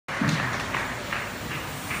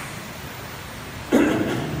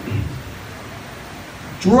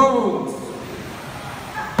Drones.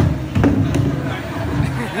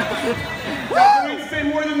 Can we say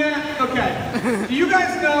more than that? Okay. Do you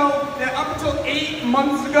guys know that up until 8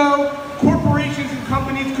 months ago, corporations and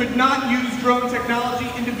companies could not use drone technology?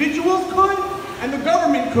 Individuals could, and the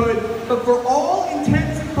government could, but for all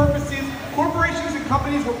intents and purposes, corporations and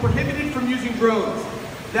companies were prohibited from using drones.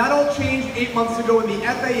 That all changed 8 months ago when the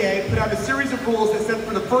FAA put out a series of rules that said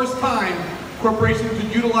for the first time, corporations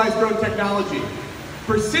could utilize drone technology.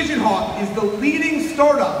 PrecisionHawk is the leading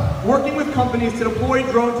startup working with companies to deploy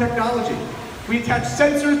drone technology. We attach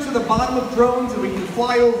sensors to the bottom of drones and we can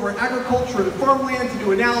fly over agriculture and farmland to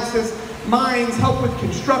do analysis, mines, help with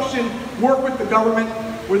construction, work with the government.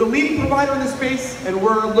 We're the leading provider in this space and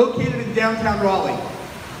we're located in downtown Raleigh.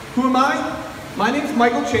 Who am I? My name is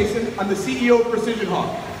Michael Chasen. I'm the CEO of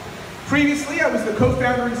PrecisionHawk. Previously, I was the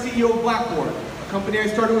co-founder and CEO of Blackboard, a company I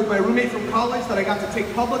started with my roommate from college that I got to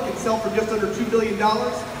take public and sell for just under $2 billion.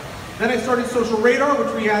 Then I started Social Radar,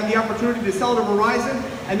 which we had the opportunity to sell to Verizon,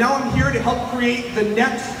 and now I'm here to help create the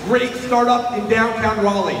next great startup in downtown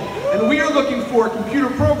Raleigh. And we are looking for computer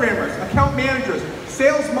programmers, account managers,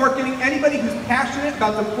 sales, marketing, anybody who's passionate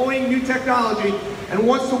about deploying new technology and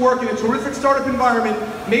wants to work in a terrific startup environment.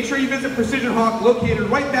 Make sure you visit PrecisionHawk, located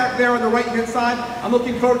right back there on the right-hand side. I'm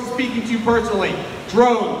looking forward to speaking to you personally.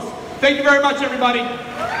 Drones. Thank you very much, everybody.